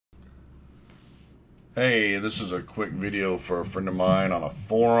Hey, this is a quick video for a friend of mine on a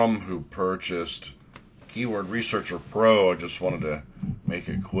forum who purchased Keyword Researcher Pro. I just wanted to make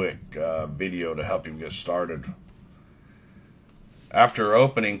a quick video to help him get started. After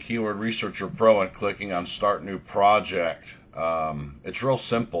opening Keyword Researcher Pro and clicking on Start New Project, it's real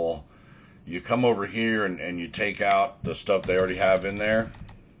simple. You come over here and you take out the stuff they already have in there.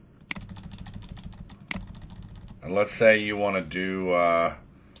 And let's say you want to do, I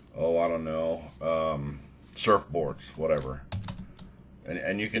don't know, surfboards, whatever.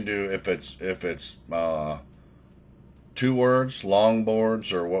 And you can do, if it's 2 words,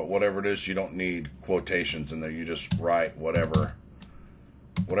 longboards, or whatever it is, you don't need quotations in there. You just write whatever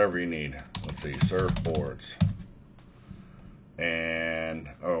you need. Let's see, surfboards. And,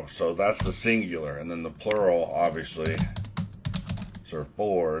 so that's the singular. And then the plural, obviously,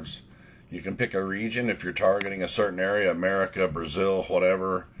 surfboards. You can pick a region if you're targeting a certain area, America, Brazil,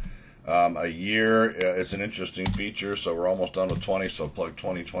 whatever. A year is an interesting feature, so we're almost done with 20, so plug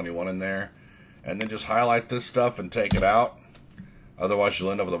 2021 in there. And then just highlight this stuff and take it out. Otherwise,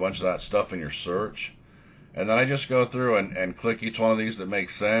 you'll end up with a bunch of that stuff in your search. And then I just go through and click each one of these that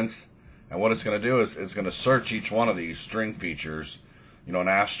makes sense. And what it's going to do is it's going to search each one of these string features. You know, an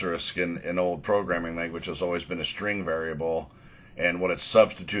asterisk in old programming language has always been a string variable. And what it's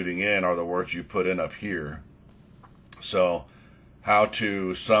substituting in are the words you put in up here. So, how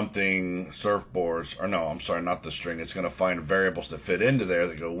to something surfboards, or no, I'm sorry, not the string. It's going to find variables that fit into there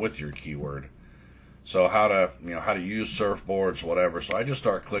that go with your keyword. So how to use surfboards, whatever. So I just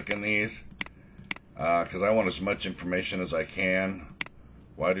start clicking these because I want as much information as I can.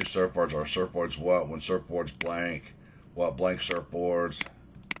 Why do surfboards? Are surfboards what? When surfboards blank, what blank surfboards?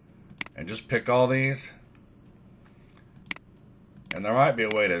 And just pick all these. And there might be a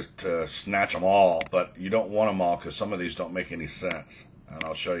way to snatch them all, but you don't want them all because some of these don't make any sense. And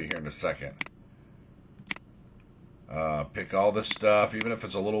I'll show you here in a second. Pick all this stuff, even if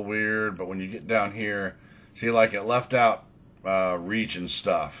it's a little weird, but when you get down here, see, like it left out region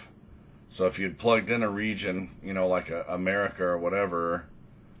stuff. So if you'd plugged in a region, you know, like America or whatever,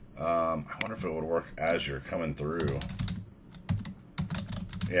 I wonder if it would work as you're coming through.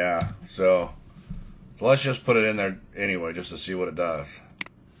 Yeah, so let's just put it in there anyway, just to see what it does.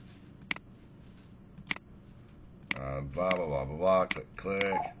 Blah, blah, blah, blah, blah,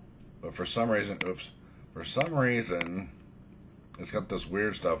 click. But for some reason, it's got this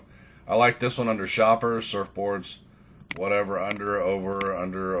weird stuff. I like this one under shoppers, surfboards, whatever, under,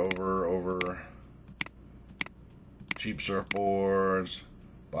 over. Cheap surfboards,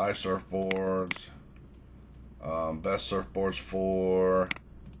 buy surfboards, best surfboards for.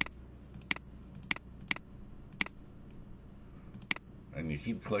 And you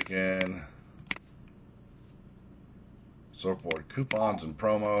keep clicking. Surfboard coupons and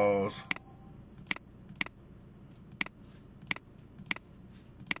promos.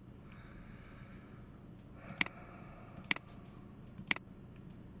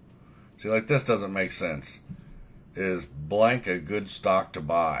 See, like this doesn't make sense. Is blank a good stock to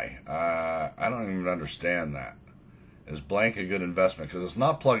buy? I don't even understand that. Is blank a good investment? Because it's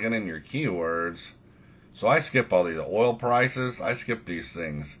not plugging in your keywords. So I skip all these oil prices. I skip these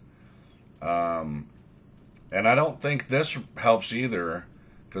things. And I don't think this helps either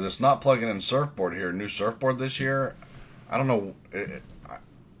because it's not plugging in surfboard here. New surfboard this year. I don't know.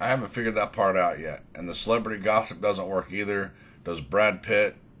 I haven't figured that part out yet. And the celebrity gossip doesn't work either. Does Brad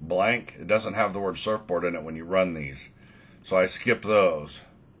Pitt blank? It doesn't have the word surfboard in it when you run these. So I skip those.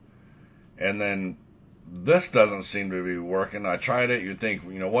 And then this doesn't seem to be working. I tried it. You'd think,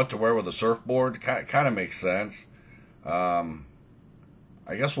 you know, what to wear with a surfboard? Kind of makes sense. I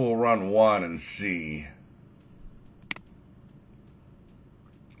guess we'll run one and see.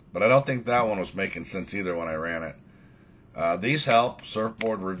 But I don't think that one was making sense either when I ran it. These help.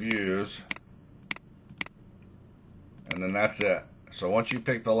 Surfboard reviews. And then that's it. So once you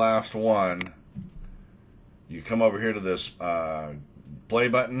pick the last one, you come over here to this play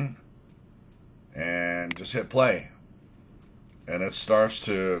button. And just hit play. And it starts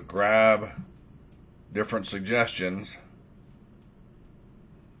to grab different suggestions.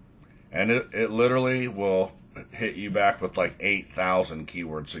 And it literally will hit you back with like 8,000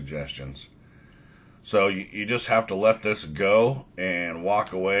 keyword suggestions. So you just have to let this go and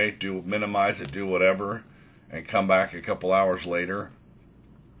walk away, minimize it, do whatever, and come back a couple hours later.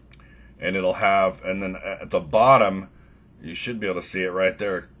 And it'll have, and then at the bottom, you should be able to see it right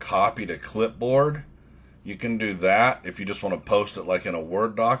there, copy to clipboard. You can do that if you just want to post it like in a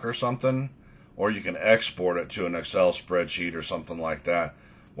Word doc or something, or you can export it to an Excel spreadsheet or something like that.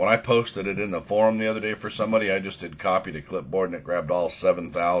 When I posted it in the forum the other day for somebody, I just did copy to clipboard and it grabbed all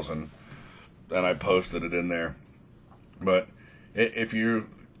 7,000. I posted it in there. But if you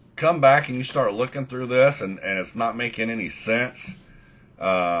come back and you start looking through this and it's not making any sense,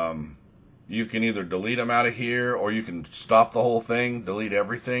 you can either delete them out of here, or you can stop the whole thing, delete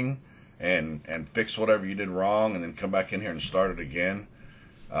everything, and fix whatever you did wrong, and then come back in here and start it again.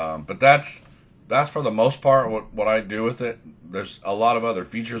 But that's for the most part what I do with it. There's a lot of other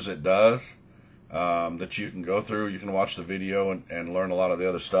features it does that you can go through. You can watch the video and learn a lot of the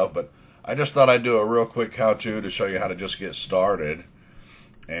other stuff. But I just thought I'd do a real quick how-to to show you how to just get started.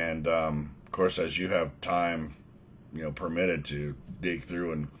 And of course, as you have time, permitted to dig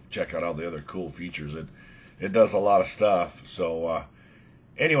through and check out all the other cool features, it does a lot of stuff. So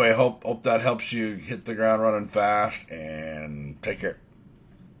anyway, hope that helps you hit the ground running fast, and take care.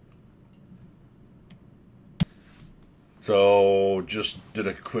 So just did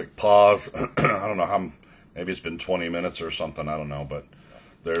a quick pause. I don't know how, maybe it's been 20 minutes or something, I don't know, but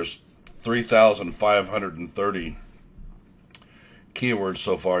there's 3,530 keywords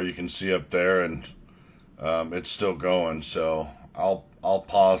so far you can see up there, and it's still going. So I'll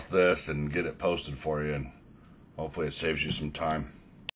pause this and get it posted for you, and hopefully it saves you some time.